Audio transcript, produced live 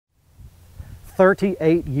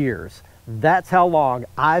38 years. That's how long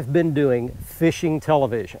I've been doing fishing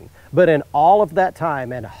television. But in all of that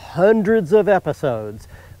time and hundreds of episodes,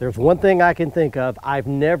 there's one thing I can think of I've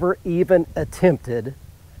never even attempted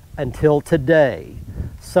until today.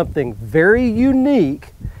 Something very unique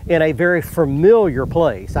in a very familiar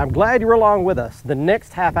place. I'm glad you're along with us. The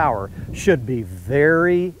next half hour should be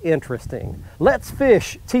very interesting. Let's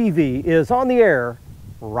Fish TV is on the air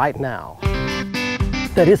right now.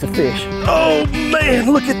 That is a fish. Oh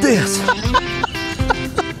man, look at this.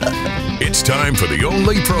 It's time for the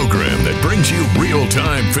only program that brings you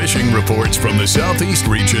real-time fishing reports from the Southeast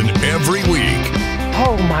region every week.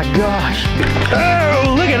 Oh my gosh.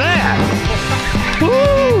 Oh, look at that.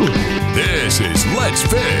 Woo! This is Let's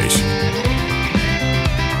Fish.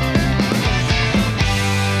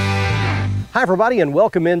 Hi everybody and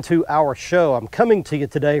welcome into our show. I'm coming to you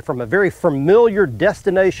today from a very familiar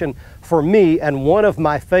destination for me and one of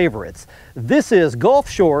my favorites. This is Gulf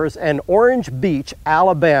Shores and Orange Beach,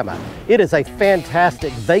 Alabama. It is a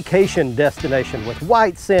fantastic vacation destination with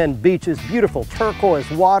white sand beaches, beautiful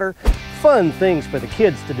turquoise water, fun things for the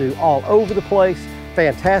kids to do all over the place,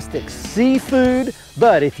 fantastic seafood,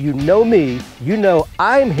 but if you know me, you know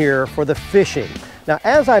I'm here for the fishing. Now,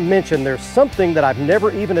 as I mentioned, there's something that I've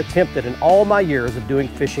never even attempted in all my years of doing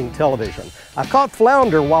fishing television. I caught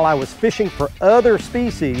flounder while I was fishing for other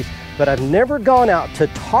species, but I've never gone out to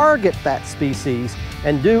target that species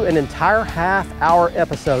and do an entire half-hour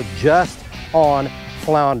episode just on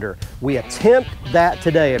flounder. We attempt that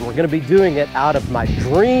today, and we're going to be doing it out of my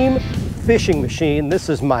dream fishing machine. This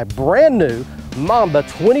is my brand new Mamba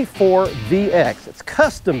 24 VX. It's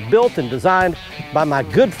custom built and designed by my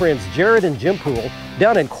good friends Jared and Jim Poole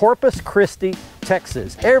down in Corpus Christi,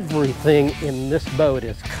 Texas. Everything in this boat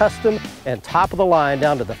is custom and top of the line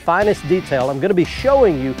down to the finest detail. I'm going to be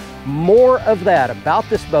showing you more of that about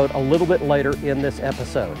this boat a little bit later in this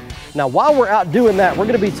episode. Now, while we're out doing that, we're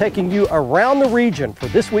going to be taking you around the region for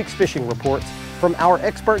this week's fishing reports from our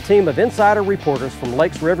expert team of insider reporters from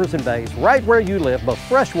lakes, rivers, and bays, right where you live, both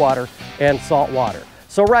freshwater and saltwater.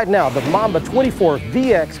 So right now, the Mamba 24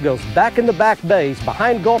 VX goes back in the back bays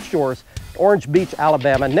behind Gulf Shores, Orange Beach,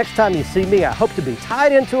 Alabama. Next time you see me, I hope to be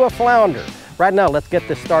tied into a flounder. Right now, let's get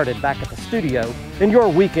this started back at the studio in your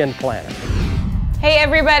weekend planning. Hey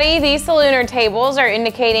everybody, these SouthEAST tables are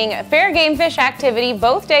indicating fair game fish activity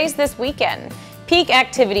both days this weekend. Peak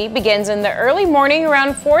activity begins in the early morning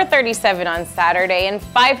around 4:37 on Saturday and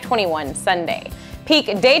 5:21 Sunday.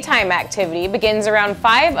 Peak daytime activity begins around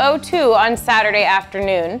 5:02 on Saturday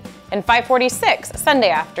afternoon and 5:46 Sunday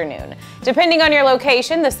afternoon. Depending on your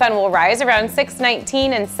location, the sun will rise around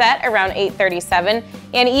 6:19 and set around 8:37,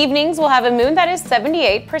 and evenings will have a moon that is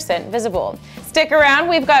 78% visible. Stick around,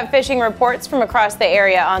 we've got fishing reports from across the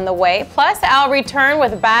area on the way, plus I'll return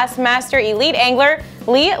with Bassmaster Elite Angler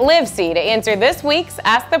Lee Livesey to answer this week's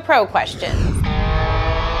Ask the Pro questions.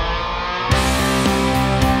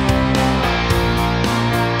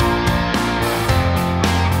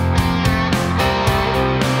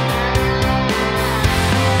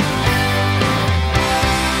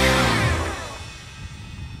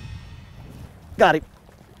 Got him.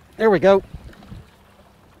 There we go.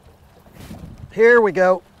 Here we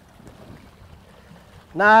go.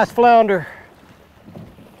 Nice flounder.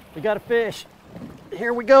 We got a fish.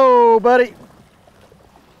 Here we go, buddy.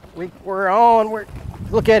 We're on.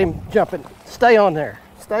 Look at him jumping. Stay on there.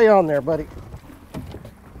 Stay on there, buddy.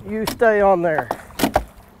 You stay on there.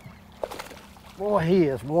 Boy, he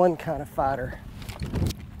is one kind of fighter.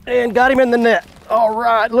 And got him in the net. All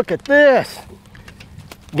right, look at this.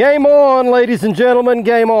 Game on, ladies and gentlemen,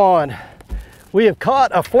 game on. We have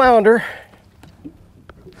caught a flounder,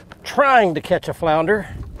 trying to catch a flounder,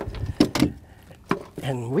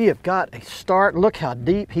 and we have got a start. Look how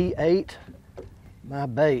deep he ate my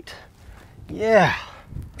bait. Yeah.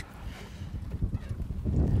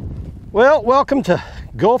 Well, welcome to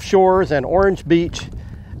Gulf Shores and Orange Beach,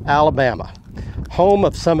 Alabama, home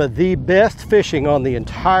of some of the best fishing on the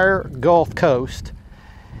entire Gulf Coast.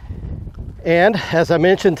 And as I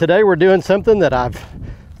mentioned, today we're doing something that I've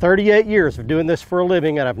 38 years of doing this for a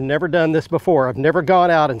living, and I've never done this before. I've never gone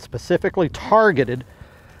out and specifically targeted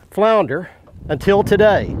flounder until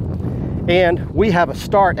today. And we have a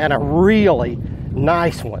start and a really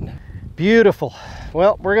nice one. Beautiful.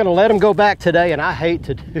 Well, we're gonna let them go back today, and I hate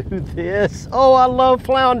to do this. Oh, I love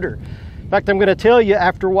flounder. In fact, I'm gonna tell you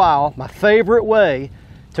after a while, my favorite way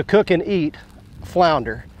to cook and eat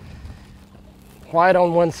flounder. White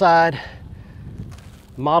on one side,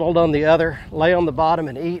 mottled on the other, lay on the bottom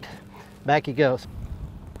and eat. Back he goes.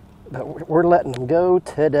 But we're letting him go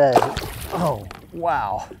today. Oh,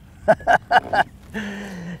 wow.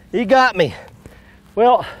 He got me.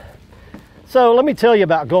 Well, so let me tell you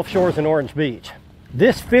about Gulf Shores and Orange Beach.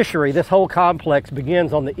 This fishery, this whole complex,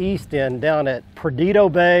 begins on the east end down at Perdido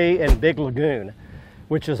Bay and Big Lagoon,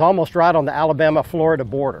 which is almost right on the Alabama-Florida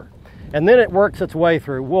border. And then it works its way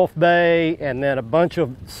through Wolf Bay and then a bunch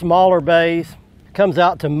of smaller bays, comes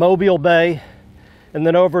out to Mobile Bay, and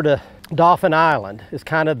then over to Dauphin Island is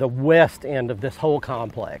kind of the west end of this whole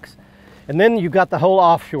complex. And then you've got the whole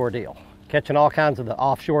offshore deal, catching all kinds of the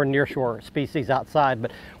offshore and nearshore species outside.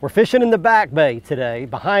 But we're fishing in the back bay today,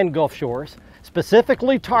 behind Gulf Shores,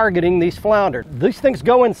 specifically targeting these flounder. These things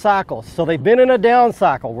go in cycles, so they've been in a down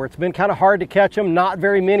cycle where it's been kind of hard to catch them, not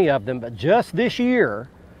very many of them, but just this year,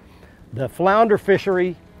 the flounder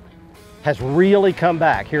fishery has really come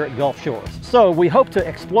back here at Gulf Shores. So we hope to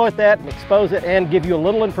exploit that and expose it and give you a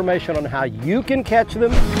little information on how you can catch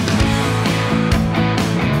them.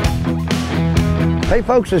 Hey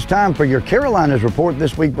folks, it's time for your Carolinas Report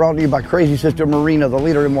this week, brought to you by Crazy Sister Marina, the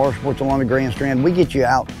leader in water sports along the Grand Strand. We get you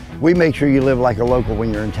out. We make sure you live like a local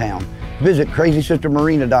when you're in town. Visit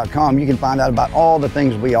crazysistermarina.com. You can find out about all the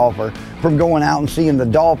things we offer, from going out and seeing the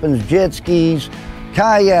dolphins, jet skis,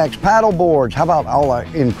 kayaks, paddle boards. How about all our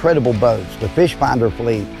incredible boats, the fish finder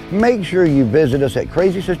fleet? Make sure you visit us at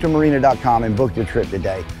crazysistermarina.com and book your trip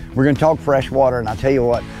today. We're going to talk freshwater, and I tell you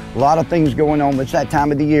what, a lot of things going on. It's that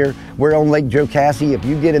time of the year. We're on Lake Jocassee. If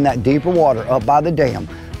you get in that deeper water up by the dam,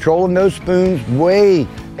 trolling those spoons way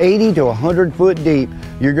 80 to 100 foot deep,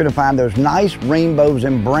 you're going to find those nice rainbows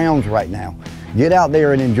and browns right now. Get out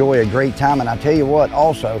there and enjoy a great time. And I tell you what,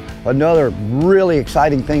 also, another really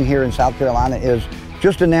exciting thing here in South Carolina is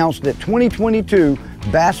just announced that 2022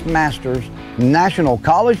 Bass Masters National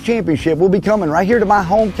College Championship will be coming right here to my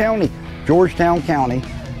home county, Georgetown County,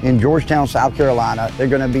 in Georgetown, South Carolina. They're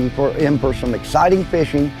going to be in for some exciting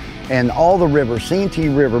fishing, and all the rivers, C&T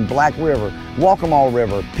River, Black River, Waccamaw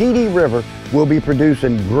River, PD River, will be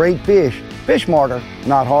producing great fish. Fish smarter,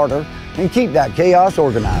 not harder, and keep that chaos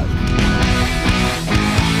organized.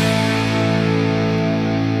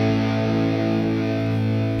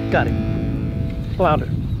 Got him. Flounder.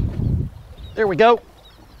 There we go.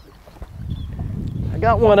 I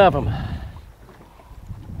got one of them.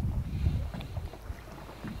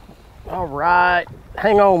 All right.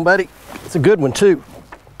 Hang on, buddy. It's a good one, too.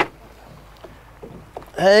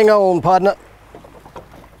 Hang on, partner.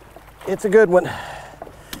 It's a good one.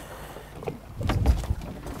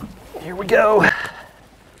 Here we go.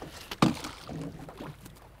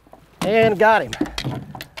 And got him.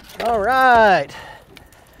 All right.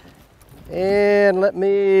 And let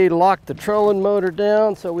me lock the trolling motor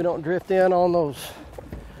down so we don't drift in on those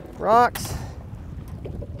rocks.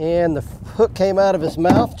 And the hook came out of his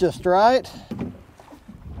mouth just right.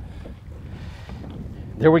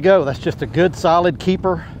 There we go. That's just a good solid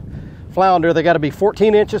keeper flounder. They got to be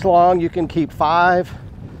 14 inches long. You can keep 5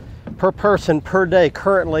 per person per day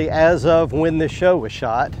currently as of when this show was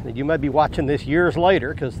shot. You may be watching this years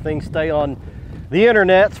later because things stay on the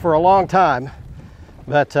internets for a long time.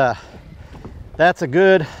 But that's a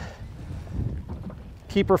good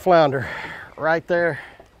keeper flounder right there.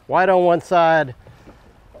 White on one side,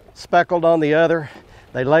 speckled on the other.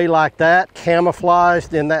 They lay like that,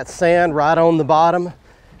 camouflaged in that sand right on the bottom.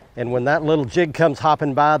 And when that little jig comes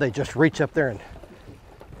hopping by, they just reach up there and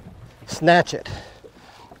snatch it.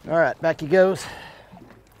 All right, back he goes.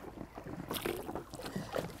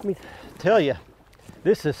 Let me tell you,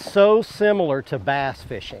 this is so similar to bass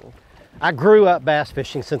fishing. I grew up bass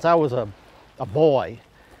fishing since I was a boy.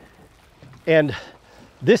 And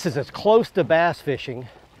this is as close to bass fishing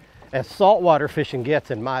as saltwater fishing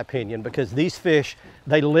gets, in my opinion, because these fish,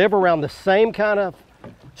 they live around the same kind of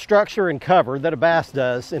structure and cover that a bass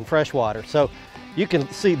does in freshwater. So you can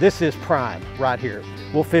see this is prime right here.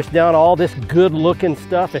 We'll fish down all this good looking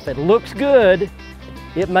stuff. If it looks good,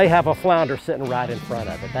 it may have a flounder sitting right in front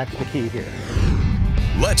of it. That's the key here.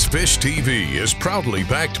 Let's Fish TV is proudly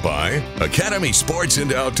backed by Academy Sports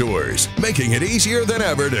and Outdoors, making it easier than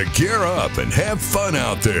ever to gear up and have fun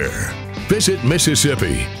out there. Visit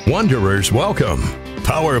Mississippi, Wanderers welcome.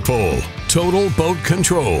 Power Pole, total boat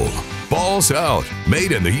control. Balls Out,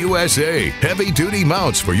 made in the USA. Heavy-duty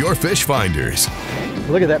mounts for your fish finders.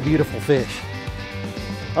 Look at that beautiful fish.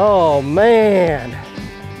 Oh man,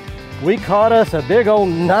 we caught us a big old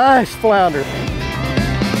nice flounder.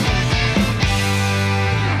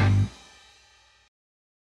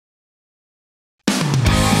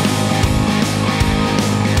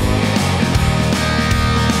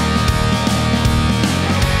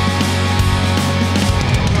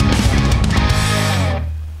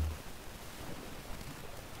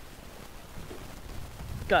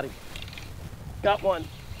 Got him. Got one.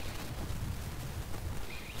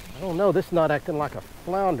 don't know, this is not acting like a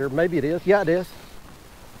flounder. Maybe it is. Yeah, it is.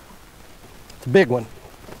 It's a big one.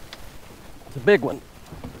 It's a big one.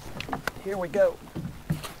 Here we go.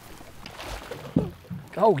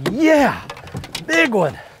 Oh yeah, big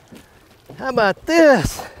one. How about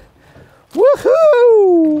this?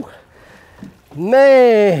 Woohoo!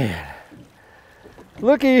 Man,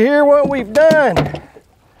 looky here what we've done.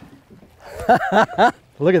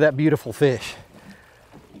 Look at that beautiful fish.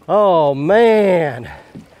 Oh man,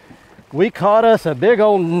 we caught us a big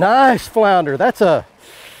old nice flounder. That's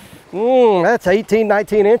 18,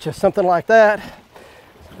 19 inches, something like that.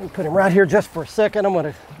 Let me put him right here just for a second. I'm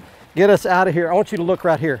gonna get us out of here. I want you to look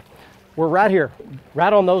right here. We're right here,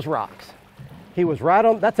 right on those rocks. He was right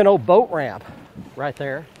on, that's an old boat ramp right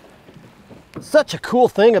there. Such a cool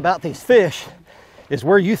thing about these fish is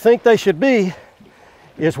where you think they should be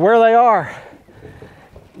is where they are.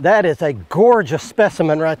 That is a gorgeous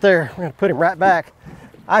specimen right there. We're gonna put him right back.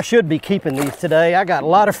 I should be keeping these today. I got a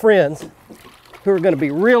lot of friends who are gonna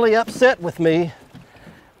be really upset with me.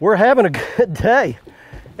 We're having a good day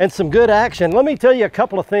and some good action. Let me tell you a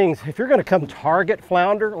couple of things. If you're gonna come target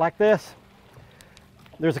flounder like this,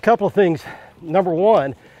 there's a couple of things. Number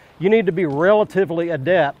one, you need to be relatively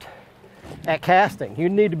adept at casting. You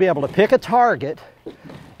need to be able to pick a target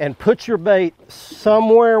and put your bait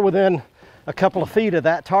somewhere within a couple of feet of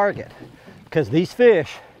that target, because these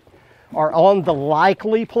fish are on the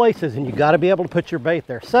likely places and you got to be able to put your bait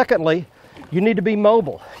there. Secondly, you need to be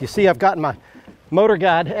mobile. You see, I've got my Motor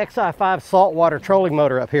Guide XI5 saltwater trolling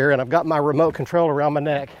motor up here, and I've got my remote control around my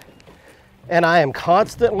neck, and I am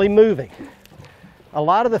constantly moving. A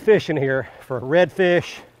lot of the fish in here, for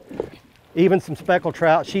redfish, even some speckled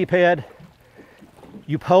trout, sheephead,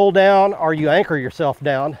 you pole down or you anchor yourself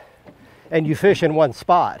down and you fish in one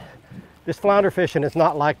spot. This flounder fishing is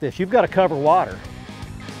not like this. You've got to cover water.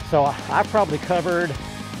 So I've probably covered,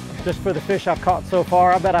 just for the fish I've caught so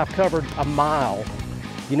far, I bet I've covered a mile.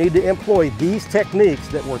 You need to employ these techniques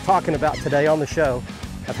that we're talking about today on the show.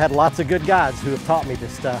 I've had lots of good guides who have taught me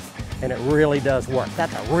this stuff, and it really does work.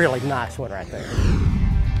 That's a really nice one right there.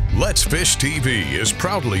 Let's Fish TV is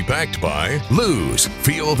proudly backed by Lose,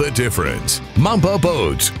 Feel the Difference, Mamba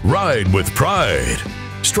Boats, Ride with Pride,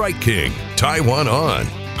 Strike King, Tie One On,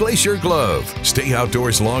 Glacier Glove, stay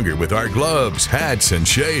outdoors longer with our gloves, hats, and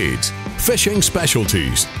shades, Fishing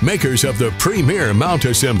Specialties, makers of the premier mount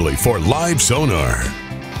assembly for live sonar.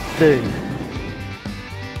 Dude,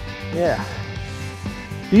 yeah,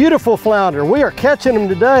 beautiful flounder. We are catching them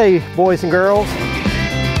today, boys and girls.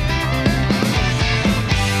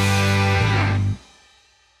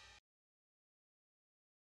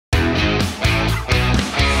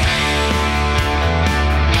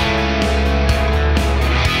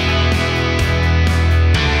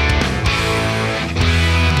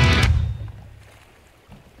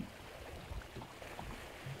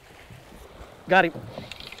 Got him.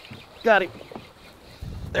 Got him.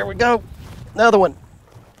 There we go. Another one.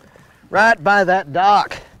 Right by that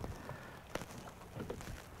dock.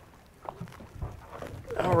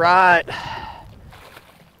 All right.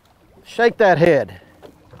 Shake that head.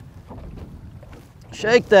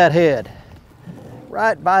 Shake that head.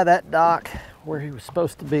 Right by that dock where he was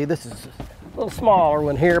supposed to be. This is a little smaller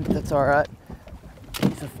one here, but that's all right.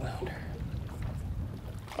 He's a flounder.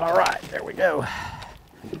 All right, there we go.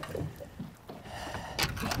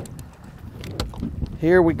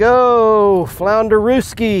 Here we go,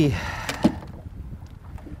 Flounderooski.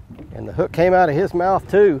 And the hook came out of his mouth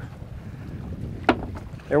too.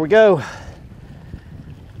 There we go.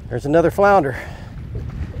 There's another flounder.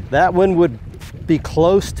 That one would be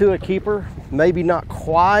close to a keeper, maybe not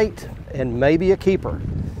quite, and maybe a keeper.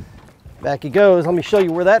 Back he goes. Let me show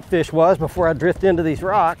you where that fish was before I drift into these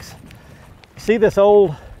rocks. See this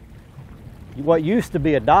old, what used to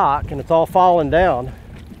be a dock, and it's all fallen down.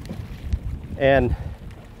 And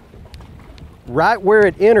right where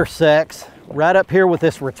it intersects, right up here with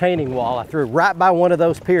this retaining wall, I threw right by one of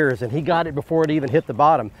those piers, and he got it before it even hit the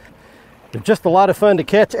bottom. They're just a lot of fun to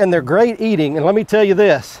catch, and they're great eating. And let me tell you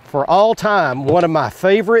this, for all time, one of my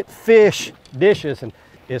favorite fish dishes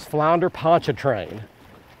is flounder pontchartrain.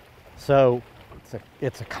 So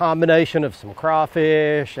it's a combination of some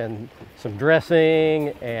crawfish and some dressing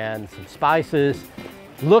and some spices.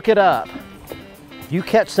 Look it up. If you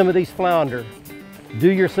catch some of these flounder, do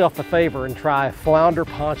yourself a favor and try flounder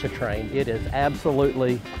pontchartrain. It is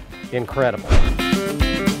absolutely incredible.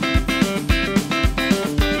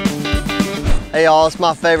 Hey y'all, it's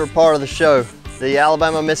my favorite part of the show, the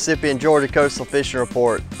Alabama, Mississippi, and Georgia Coastal Fishing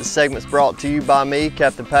Report. This segment's brought to you by me,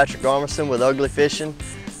 Captain Patrick Garmison with Ugly Fishing.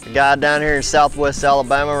 a guy down here in Southwest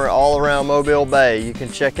Alabama or all around Mobile Bay. You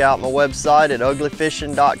can check out my website at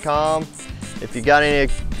uglyfishing.com. If you got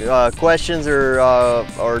any questions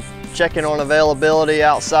or checking on availability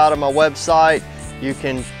outside of my website, you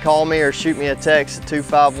can call me or shoot me a text at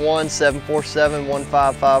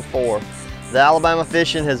 251-747-1554. The Alabama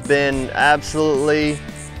fishing has been absolutely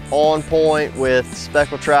on point with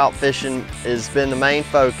speckled trout fishing. Has been the main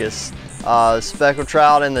focus. Speckled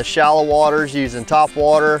trout in the shallow waters using top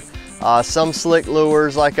water, some slick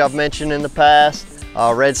lures like I've mentioned in the past.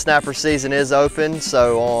 Red snapper season is open,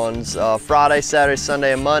 so on Friday, Saturday,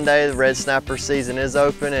 Sunday, and Monday, the red snapper season is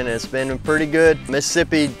open and it's been pretty good.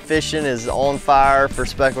 Mississippi fishing is on fire for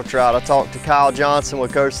speckled trout. I talked to Kyle Johnson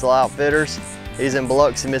with Coastal Outfitters. He's in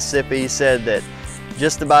Biloxi, Mississippi. He said that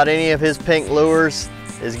just about any of his pink lures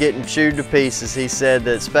is getting chewed to pieces. He said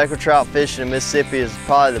that speckled trout fishing in Mississippi is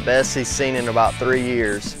probably the best he's seen in about 3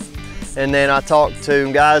 years. And then I talked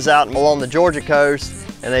to guys out along the Georgia coast,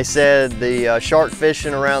 and they said the shark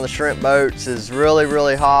fishing around the shrimp boats is really,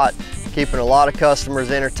 really hot, keeping a lot of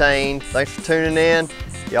customers entertained. Thanks for tuning in.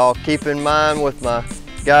 Y'all keep in mind what my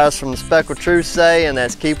guys from the Speckled Truth say, and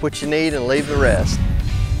that's keep what you need and leave the rest.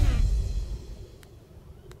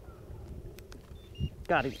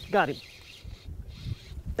 Got him, got him.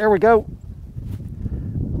 There we go.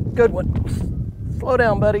 Good one. Slow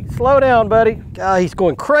down, buddy. Slow down, buddy. God, he's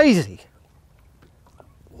going crazy.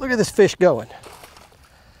 Look at this fish going.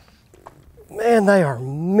 Man, they are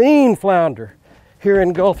mean flounder here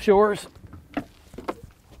in Gulf Shores.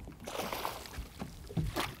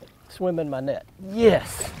 Swim in my net.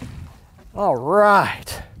 Yes. All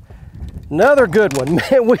right. Another good one.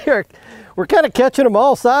 Man, we're kind of catching them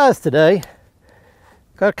all size today.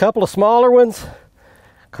 Got a couple of smaller ones.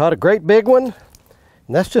 Caught a great big one.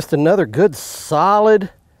 And that's just another good solid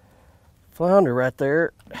flounder right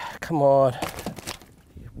there. Come on.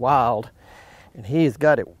 Wild. And he's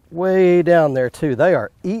got it way down there too. They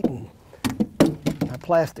are eating my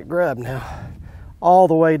plastic grub now, all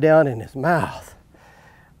the way down in his mouth.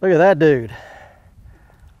 Look at that dude.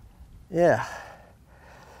 Yeah.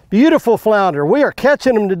 Beautiful flounder. We are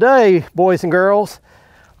catching them today, boys and girls.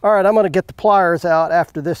 All right, I'm going to get the pliers out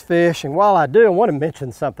after this fish. And while I do, I want to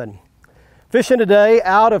mention something. Fishing today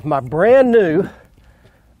out of my brand new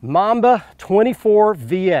Mamba 24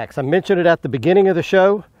 VX. I mentioned it at the beginning of the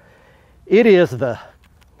show. It is the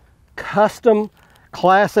custom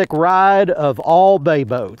classic ride of all bay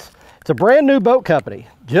boats. It's a brand new boat company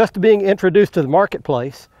just being introduced to the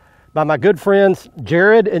marketplace by my good friends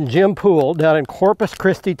Jared and Jim Poole down in Corpus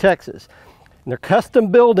Christi, Texas. And they're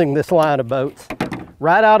custom building this line of boats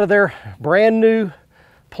right out of their brand new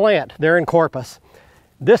plant there in Corpus.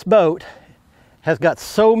 This boat has got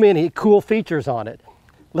so many cool features on it.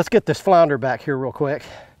 Let's get this flounder back here real quick.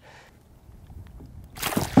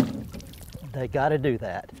 They got to do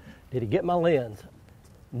that. Did he get my lens?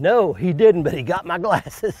 No, he didn't, but he got my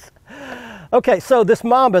glasses. Okay, so this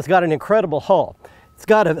Mamba's got an incredible hull. It's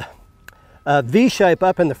got a V shape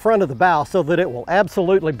up in the front of the bow so that it will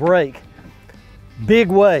absolutely break big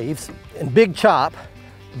waves and big chop,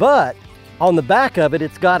 but on the back of it,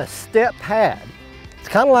 it's got a step pad. It's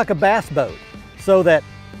kind of like a bass boat, so that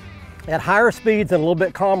at higher speeds and a little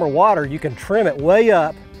bit calmer water, you can trim it way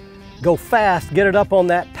up, go fast, get it up on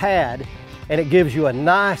that pad, and it gives you a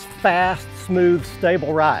nice, fast, smooth,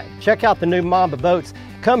 stable ride. Check out the new Mamba boats.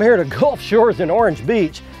 Come here to Gulf Shores in Orange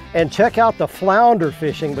Beach and check out the flounder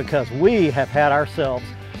fishing, because we have had ourselves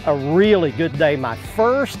a really good day. My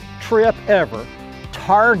first trip ever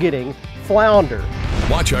targeting flounder.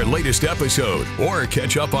 Watch our latest episode or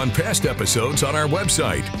catch up on past episodes on our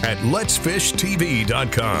website at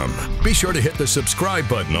letsfishtv.com. Be sure to hit the subscribe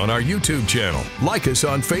button on our YouTube channel, like us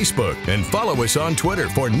on Facebook, and follow us on Twitter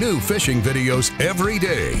for new fishing videos every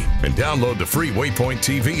day. And download the free Waypoint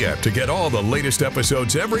TV app to get all the latest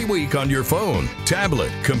episodes every week on your phone,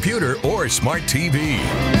 tablet, computer, or smart TV.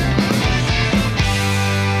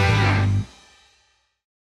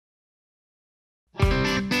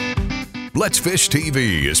 Let's Fish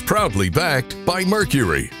TV is proudly backed by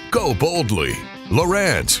Mercury, Go Boldly,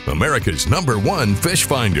 Lowrance, America's #1 fish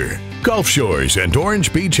finder, Gulf Shores and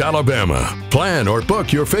Orange Beach, Alabama. Plan or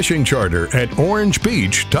book your fishing charter at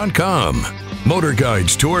orangebeach.com. Motor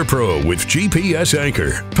Guides Tour Pro with GPS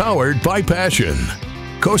anchor, powered by Passion.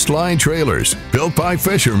 Coastline Trailers, built by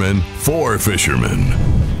fishermen for fishermen.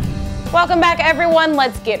 Welcome back, everyone.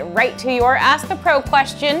 Let's get right to your Ask the Pro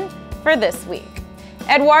question for this week.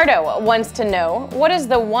 Eduardo wants to know, what is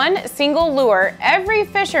the one single lure every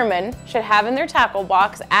fisherman should have in their tackle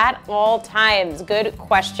box at all times? Good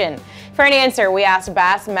question. For an answer, we asked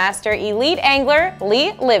Bassmaster Elite Angler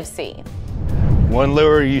Lee Livesey. One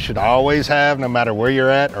lure you should always have, no matter where you're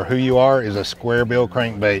at or who you are, is a square bill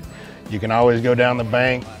crankbait. You can always go down the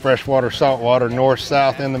bank, freshwater, saltwater, north,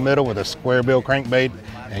 south, in the middle with a square bill crankbait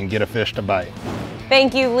and get a fish to bite.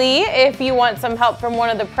 Thank you, Lee. If you want some help from one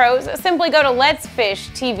of the pros, simply go to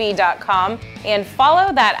letsfishtv.com and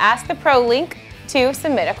follow that Ask the Pro link to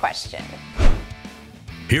submit a question.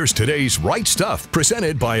 Here's today's Right Stuff,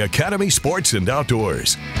 presented by Academy Sports and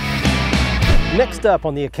Outdoors. Next up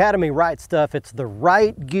on the Academy Right Stuff, it's the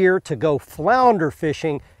right gear to go flounder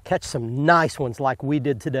fishing, catch some nice ones like we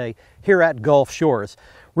did today here at Gulf Shores.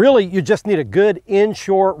 Really, you just need a good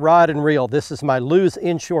inshore rod and reel. This is my Lew's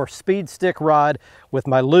Inshore Speed Stick rod with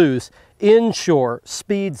my Lew's Inshore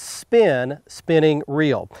Speed spinning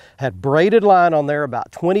reel. Had braided line on there,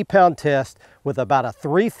 about 20-pound test with about a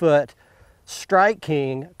 3-foot Strike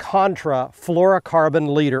King Contra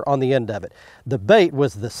fluorocarbon leader on the end of it. The bait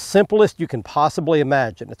was the simplest you can possibly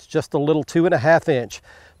imagine. It's just a little 2.5-inch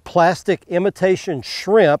plastic imitation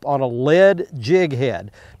shrimp on a lead jig head.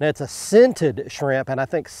 Now it's a scented shrimp, and I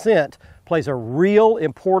think scent plays a real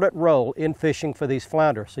important role in fishing for these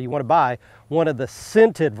flounder. So you want to buy one of the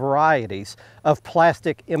scented varieties of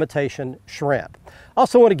plastic imitation shrimp.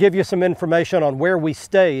 Also want to give you some information on where we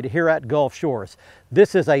stayed here at Gulf Shores.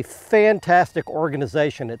 This is a fantastic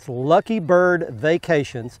organization. It's Lucky Bird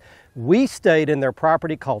Vacations. We stayed in their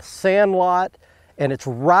property called Sandlot, and it's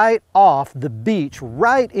right off the beach,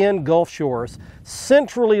 right in Gulf Shores,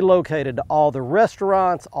 centrally located to all the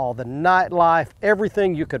restaurants, all the nightlife,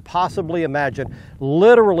 everything you could possibly imagine,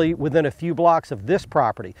 literally within a few blocks of this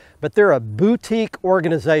property. But they're a boutique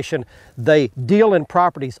organization. They deal in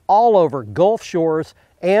properties all over Gulf Shores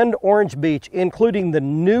and Orange Beach, including the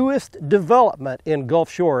newest development in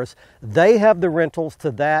Gulf Shores. They have the rentals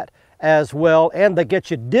to that as well, and they get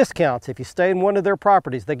you discounts. If you stay in one of their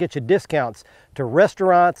properties, they get you discounts to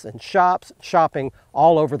restaurants and shops, shopping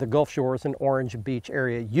all over the Gulf Shores and Orange Beach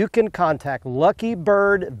area. You can contact Lucky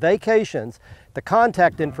Bird Vacations, the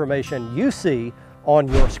contact information you see on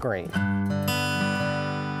your screen.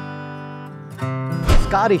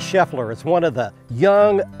 Scotty Scheffler is one of the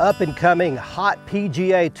young, up-and-coming, hot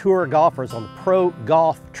PGA Tour golfers on the Pro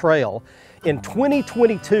Golf Trail. In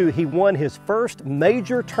 2022, he won his first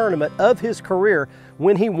major tournament of his career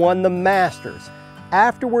when he won the Masters.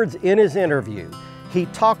 Afterwards, in his interview, he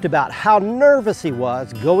talked about how nervous he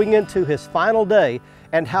was going into his final day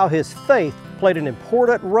and how his faith played an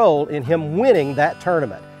important role in him winning that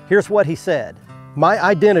tournament. Here's what he said: "My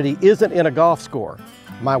identity isn't in a golf score.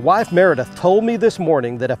 My wife Meredith told me this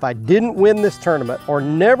morning that if I didn't win this tournament or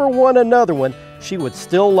never won another one, she would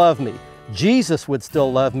still love me. Jesus would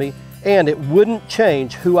still love me, and it wouldn't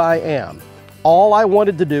change who I am. All I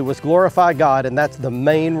wanted to do was glorify God, and that's the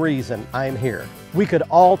main reason I'm here." We could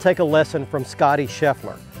all take a lesson from Scotty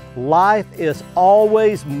Scheffler. Life is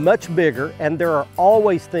always much bigger, and there are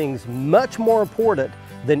always things much more important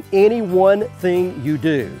than any one thing you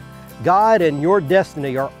do. God and your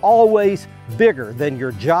destiny are always bigger than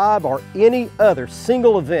your job or any other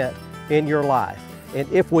single event in your life.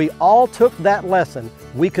 And if we all took that lesson,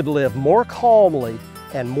 we could live more calmly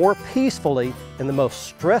and more peacefully in the most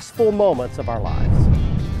stressful moments of our lives.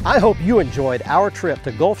 I hope you enjoyed our trip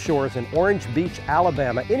to Gulf Shores in Orange Beach,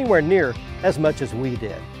 Alabama, anywhere near as much as we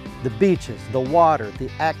did. The beaches, the water, the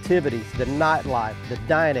activities, the nightlife, the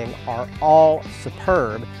dining are all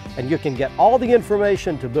superb, and you can get all the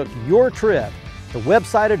information to book your trip, the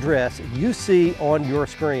website address you see on your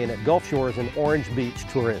screen at Gulf Shores and Orange Beach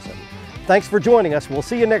Tourism. Thanks for joining us. We'll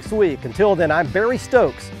see you next week. Until then, I'm Barry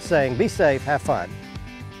Stokes saying be safe, have fun.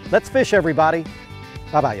 Let's fish, everybody.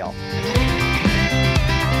 Bye-bye, y'all.